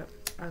speaks up,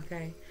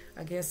 okay,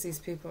 against these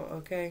people,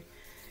 okay?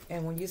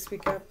 And when you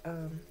speak up,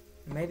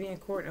 maybe in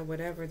court or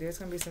whatever, there's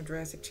going to be some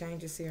drastic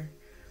changes here,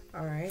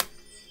 all right?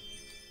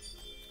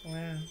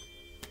 Wow.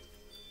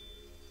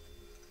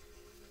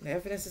 The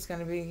evidence is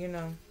going to be, you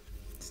know,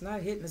 it's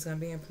not hidden, it's going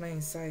to be in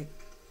plain sight,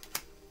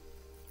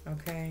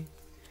 okay?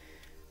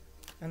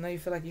 I know you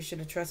feel like you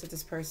shouldn't have trusted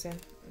this person.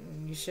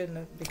 You shouldn't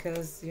have,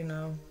 because, you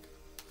know,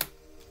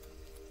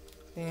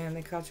 and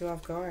they caught you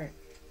off guard,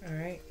 all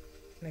right?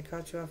 They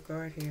caught you off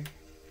guard here.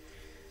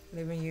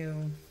 Leaving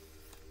you,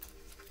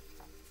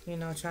 you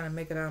know, trying to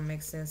make it all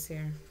make sense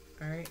here.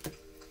 All right.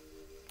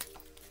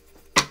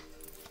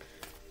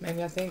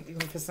 Maybe I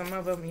think for some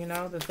of them, you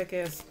know, the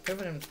thick-ass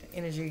feminine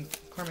energy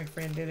karmic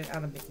friend did it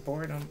out of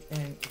boredom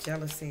and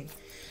jealousy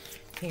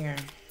here.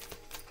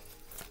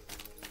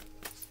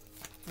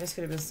 This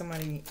could have been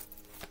somebody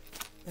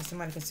that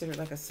somebody considered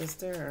like a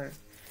sister or,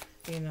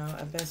 you know,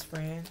 a best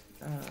friend.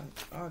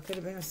 Or it could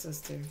have been a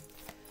sister.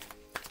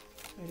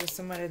 Or just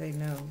somebody they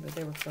know that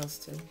they were close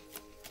to.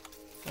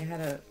 They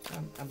had a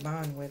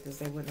bond with, as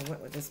they wouldn't have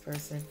went with this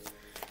person.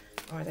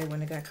 Or they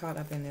wouldn't have got caught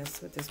up in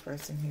this with this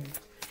person here.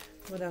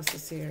 What else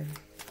is here?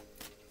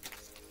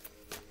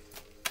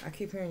 I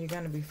keep hearing you're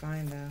going to be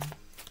fine, though.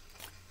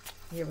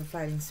 You have a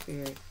fighting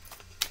spirit.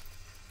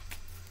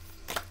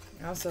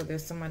 Also,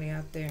 there's somebody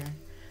out there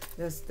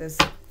that's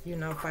you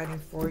know, fighting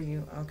for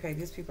you. Okay,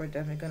 these people are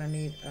definitely going to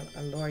need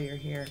a lawyer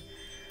here.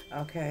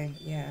 Okay,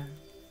 yeah.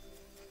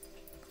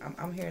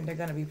 I'm hearing they're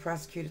going to be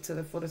prosecuted to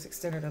the fullest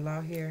extent of the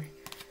law here.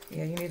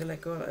 Yeah, you need to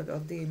let go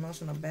of the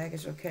emotional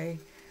baggage, okay?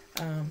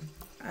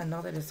 I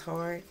know that it's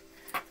hard,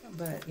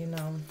 but, you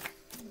know,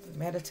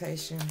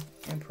 meditation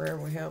and prayer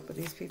will help. But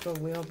these people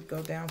will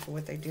go down for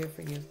what they did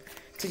for you,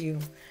 to you.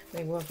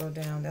 They will go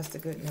down. That's the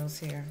good news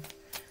here.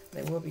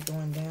 They will be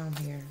going down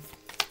here.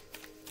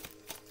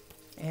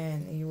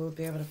 And you will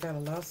be able to file a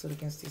lawsuit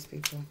against these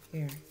people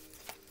here.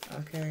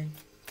 Okay?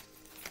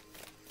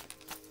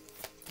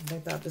 They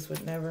thought this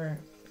would never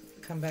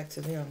come back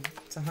to them,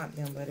 to haunt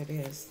them, but it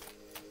is.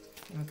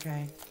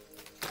 Okay?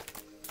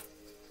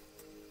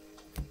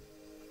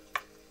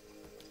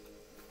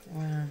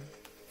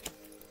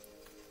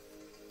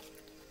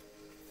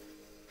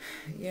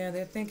 Yeah,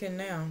 they're thinking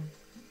now.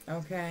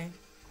 Okay?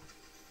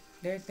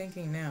 They're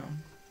thinking now.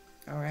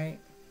 Alright?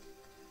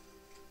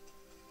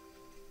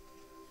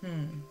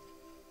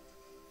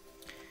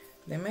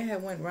 They may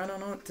have went run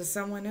on to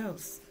someone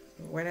else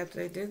right after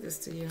they did this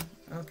to you.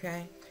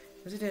 Okay?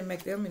 But it didn't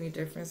make them any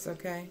difference.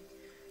 Okay?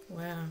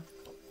 Wow.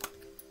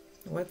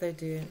 What they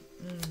did.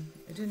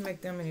 It didn't make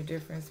them any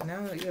difference.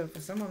 Now, you know,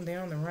 for some of them,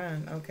 they're on the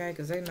run. Okay?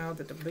 Because they know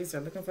that the police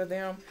are looking for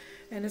them.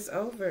 And it's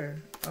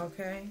over.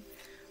 Okay?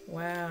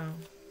 Wow.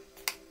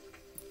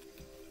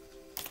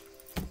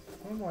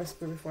 One more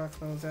spirit before I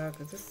close out,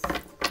 because this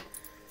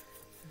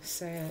is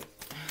sad.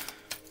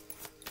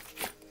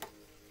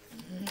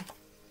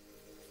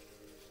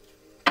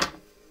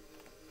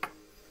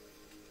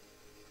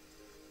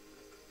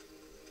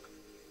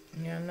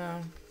 Yeah,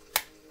 no.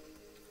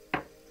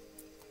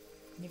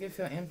 You can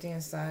feel empty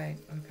inside,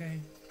 okay?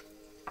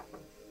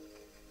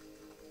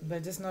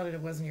 But just know that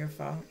it wasn't your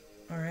fault,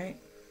 alright?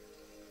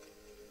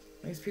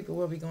 These people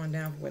will be going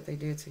down for what they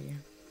did to you.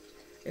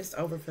 It's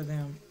over for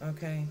them,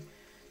 okay?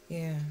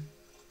 Yeah.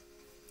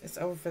 It's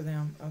over for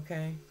them,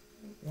 okay?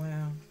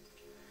 Wow.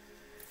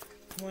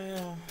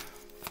 Wow.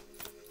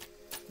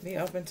 Be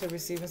open to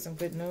receiving some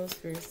good news,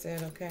 Spirit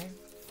said, okay?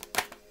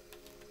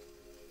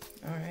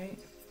 Alright.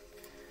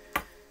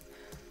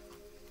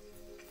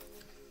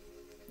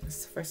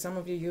 For some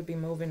of you, you'll be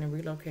moving and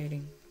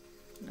relocating,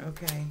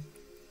 okay?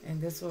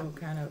 And this will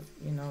kind of,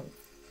 you know,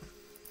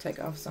 take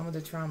off some of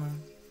the trauma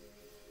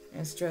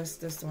and stress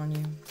this on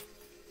you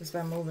just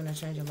by moving and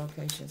changing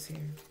locations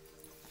here.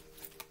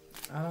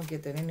 I don't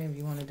get that any of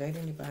you want to date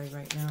anybody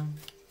right now.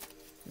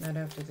 Not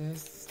after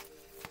this.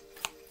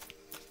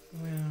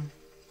 Well,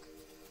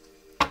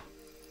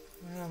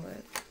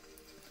 but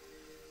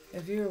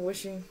if you're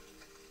wishing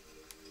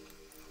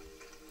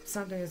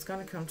something is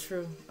going to come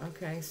true,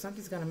 okay?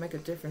 Something's going to make a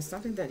difference.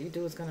 Something that you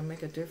do is going to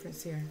make a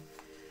difference here,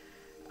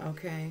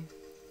 okay?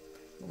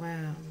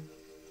 Wow.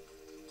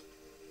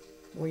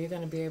 Well, you're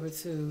going to be able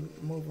to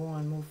move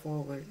on, move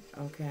forward,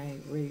 okay?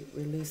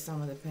 Release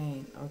some of the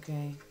pain,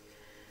 okay?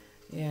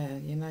 Yeah,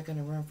 you're not going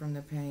to run from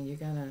the pain. You're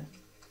going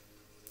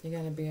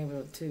to be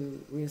able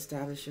to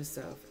reestablish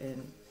yourself.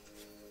 And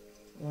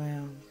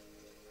wow.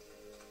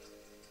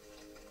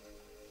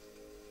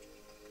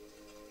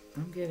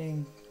 I'm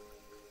getting,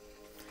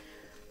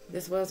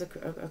 this was a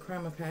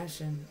crime of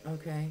passion,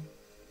 okay?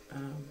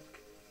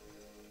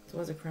 This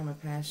was a crime of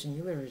passion.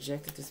 You would have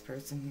rejected this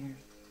person here.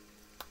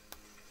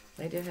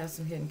 They did have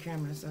some hidden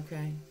cameras,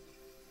 okay?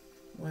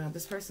 Wow,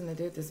 this person that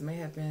did this may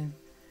have been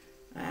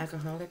an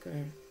alcoholic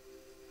or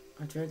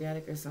a drug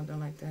addict or something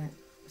like that.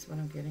 That's what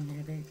I'm getting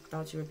here. They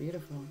thought you were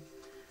beautiful,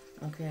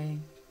 okay?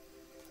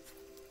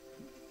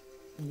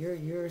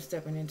 You're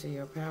stepping into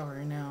your power,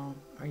 and now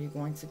are you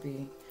going to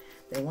be?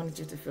 They wanted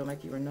you to feel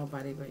like you were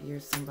nobody, but you're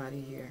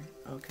somebody here,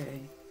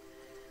 okay?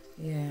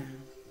 Yeah.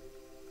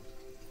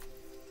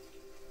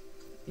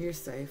 You're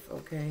safe,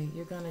 okay?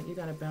 You're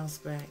gonna bounce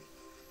back.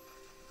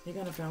 You're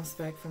gonna bounce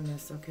back from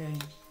this, okay?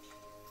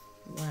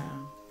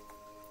 Wow.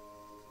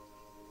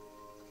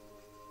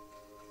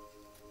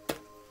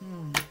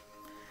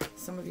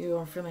 Some of you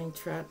are feeling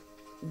trapped,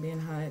 being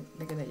hurt,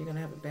 thinking that you're gonna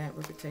have a bad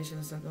reputation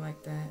or something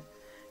like that.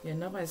 Yeah,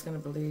 nobody's gonna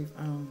believe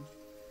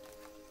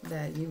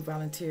that you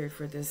volunteered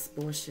for this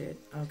bullshit,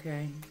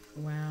 okay?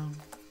 Wow.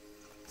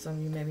 Some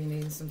of you may be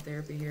needing some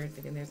therapy here,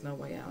 thinking there's no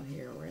way out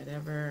here or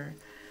whatever.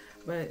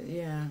 But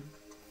yeah,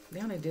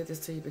 they only did this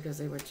to you because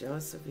they were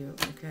jealous of you,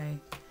 okay?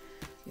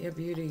 Your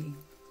beauty.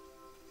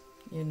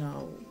 You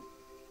know,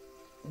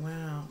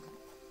 wow.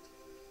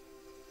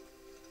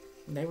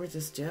 They were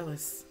just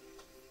jealous.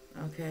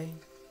 Okay?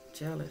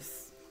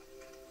 Jealous.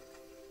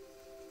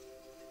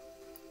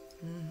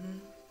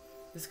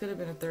 This could have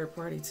been a third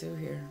party too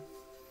here.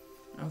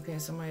 Okay,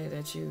 somebody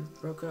that you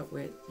broke up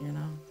with, you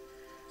know.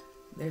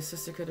 Their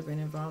sister could have been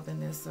involved in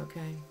this,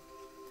 okay?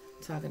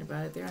 Talking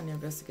about it. They're on the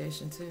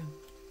investigation too.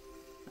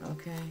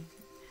 Okay?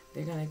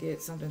 They're going to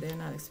get something they're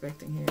not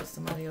expecting here.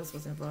 Somebody else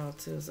was involved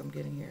too, as I'm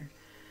getting here.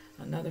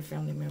 Another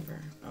family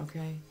member,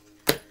 okay?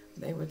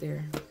 They were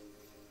there,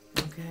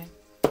 okay?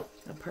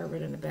 A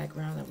pervert in the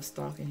background that was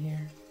stalking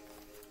here.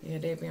 Yeah,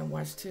 they're being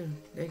watched too.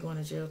 They're going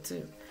to jail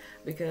too.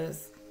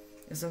 Because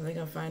it's something they're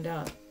going to find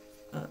out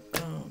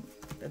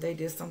that they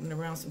did something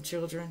around some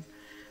children,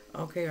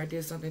 okay, or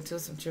did something to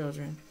some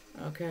children,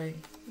 okay?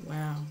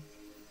 Wow.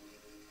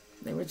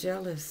 They were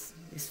jealous.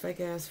 These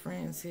fake-ass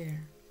friends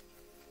here.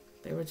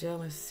 They were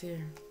jealous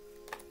here.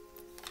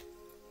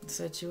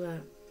 Set you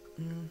up.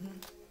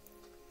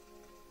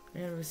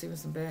 They're receiving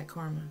some bad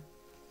karma.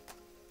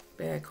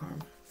 Bad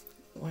karma.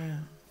 Wow.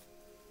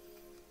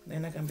 They're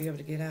not going to be able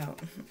to get out.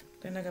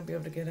 They're not going to be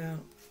able to get out.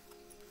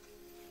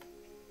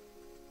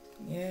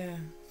 Yeah.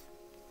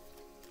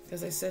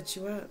 Because they set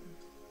you up.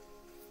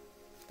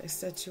 They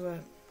set you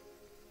up.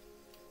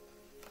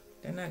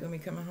 They're not going to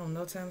be coming home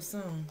no time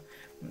soon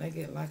when they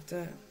get locked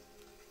up.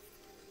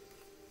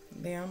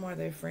 Them or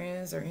their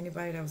friends or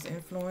anybody that was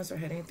influenced or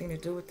had anything to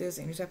do with this,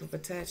 any type of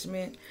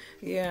attachment.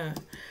 Yeah.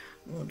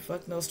 Well,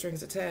 fuck no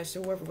strings attached.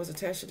 Whoever was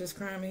attached to this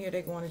crime here,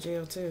 they going to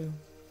jail too.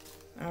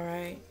 All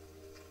right.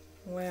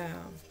 Wow.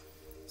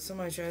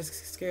 Somebody tried to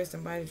scare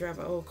somebody to drive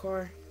an old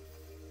car.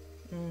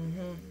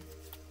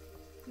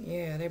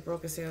 Yeah, they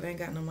broke as hell. They ain't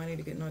got no money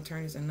to get no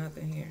attorneys or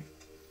nothing here.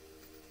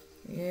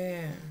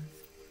 Yeah.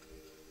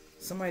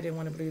 Somebody didn't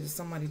want to believe that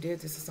somebody did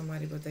this to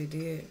somebody, but they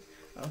did.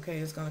 Okay,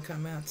 it's going to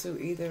come out too.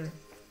 Either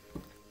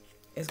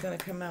it's going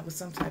to come out with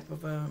some type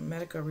of a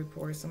medical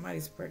report. Somebody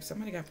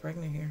got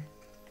pregnant here.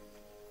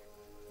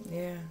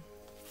 Yeah.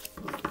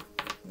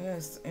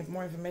 Yes, and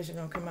more information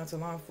going to come out to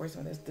law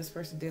enforcement. This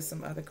person did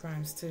some other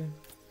crimes too.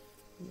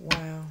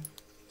 Wow.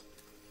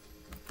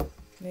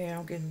 Yeah,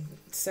 I'm getting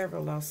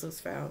several lawsuits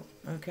filed.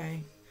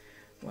 Okay.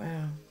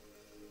 Wow.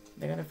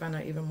 They're going to find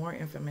out even more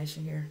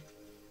information here.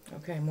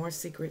 Okay, more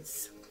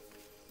secrets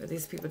that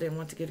these people didn't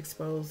want to get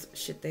exposed.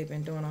 Shit they've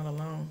been doing all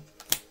along.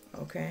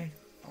 Okay.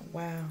 Oh,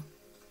 wow.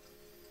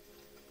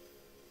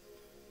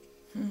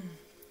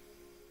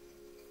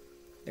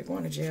 They're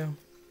going to jail.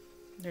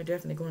 They're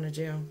definitely going to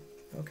jail.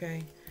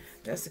 Okay.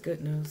 That's the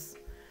good news.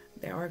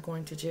 They are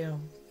going to jail.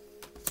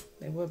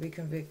 They will be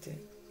convicted.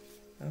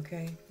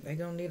 Okay. They're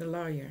going to need a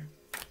lawyer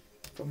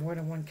for more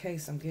than one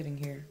case I'm getting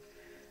here.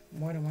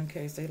 More than one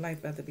case. Their life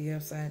about to be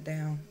upside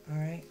down. All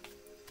right.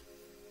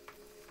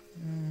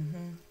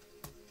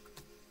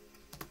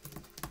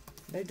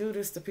 They do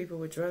this to people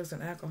with drugs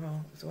and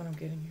alcohol. That's what I'm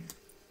getting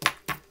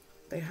here.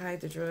 They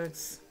hide the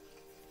drugs.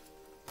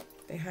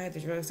 They hide the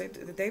drugs.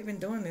 They've been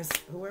doing this.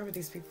 Whoever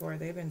these people are,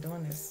 they've been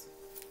doing this.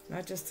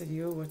 Not just to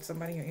you or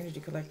somebody in your energy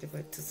collective,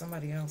 but to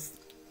somebody else.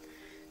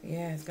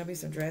 Yeah, it's going to be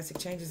some drastic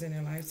changes in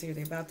their lives here.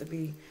 They're about to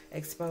be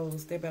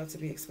exposed. They're about to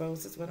be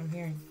exposed. That's what I'm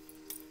hearing.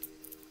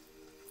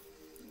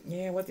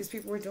 Yeah, what these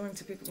people were doing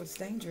to people was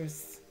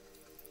dangerous.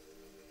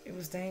 It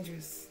was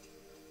dangerous.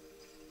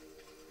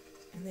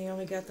 And they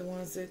only got the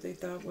ones that they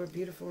thought were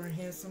beautiful or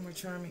handsome or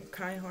charming,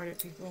 kind-hearted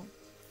people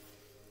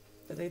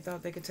that they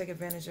thought they could take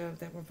advantage of,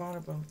 that were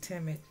vulnerable,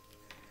 timid.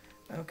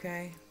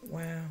 Okay?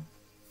 Wow.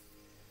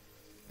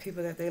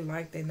 People that they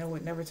liked, they know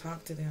would never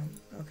talk to them.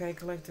 Okay,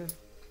 collective?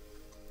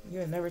 You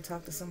would never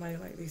talk to somebody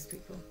like these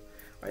people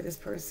or this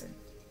person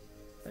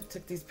that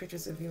took these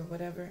pictures of you or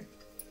whatever.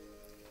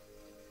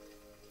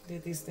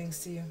 Did these things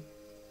to you.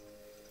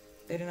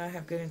 They do not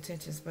have good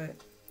intentions, but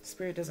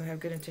Spirit doesn't have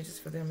good intentions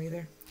for them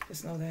either.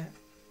 Just know that.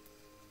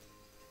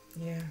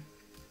 Yeah.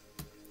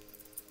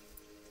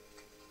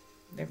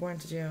 They're going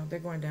to jail. They're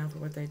going down for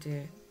what they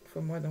did.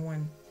 For more than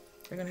one.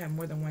 They're going to have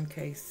more than one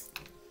case.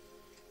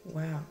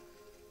 Wow.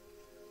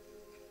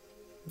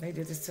 They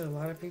did this to a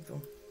lot of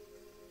people.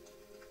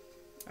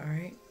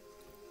 Alright.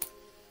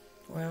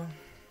 Well.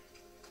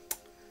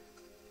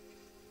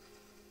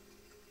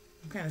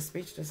 I'm kind of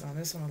speechless on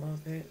this one a little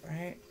bit,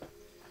 right?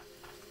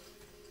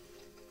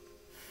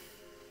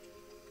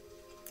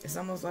 It's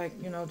almost like,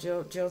 you know,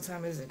 jail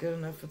time isn't good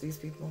enough for these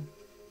people.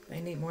 They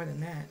need more than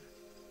that.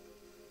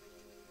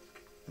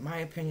 In my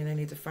opinion, they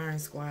need the firing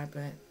squad,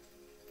 but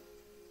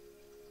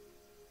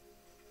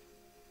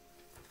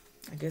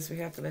I guess we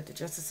have to let the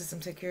justice system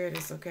take care of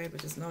this, okay?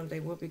 But just know that they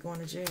will be going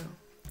to jail.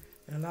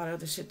 And a lot of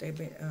other shit they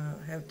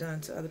have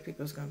done to other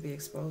people is going to be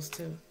exposed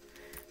too.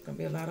 There's going to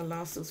be a lot of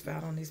lawsuits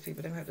filed on these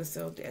people. They're going to have to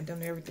sell them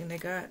everything they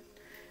got,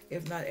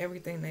 if not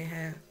everything they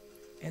have.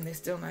 And they're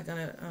still not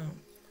going to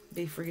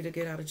be free to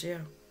get out of jail.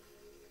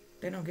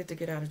 They don't get to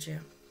get out of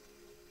jail.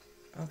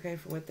 Okay,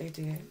 for what they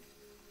did.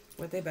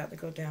 What they about to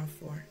go down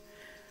for.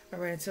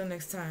 Alright, until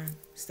next time,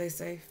 stay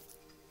safe.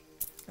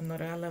 And know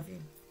that I love you.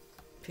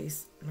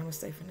 Peace.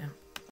 Namaste for now.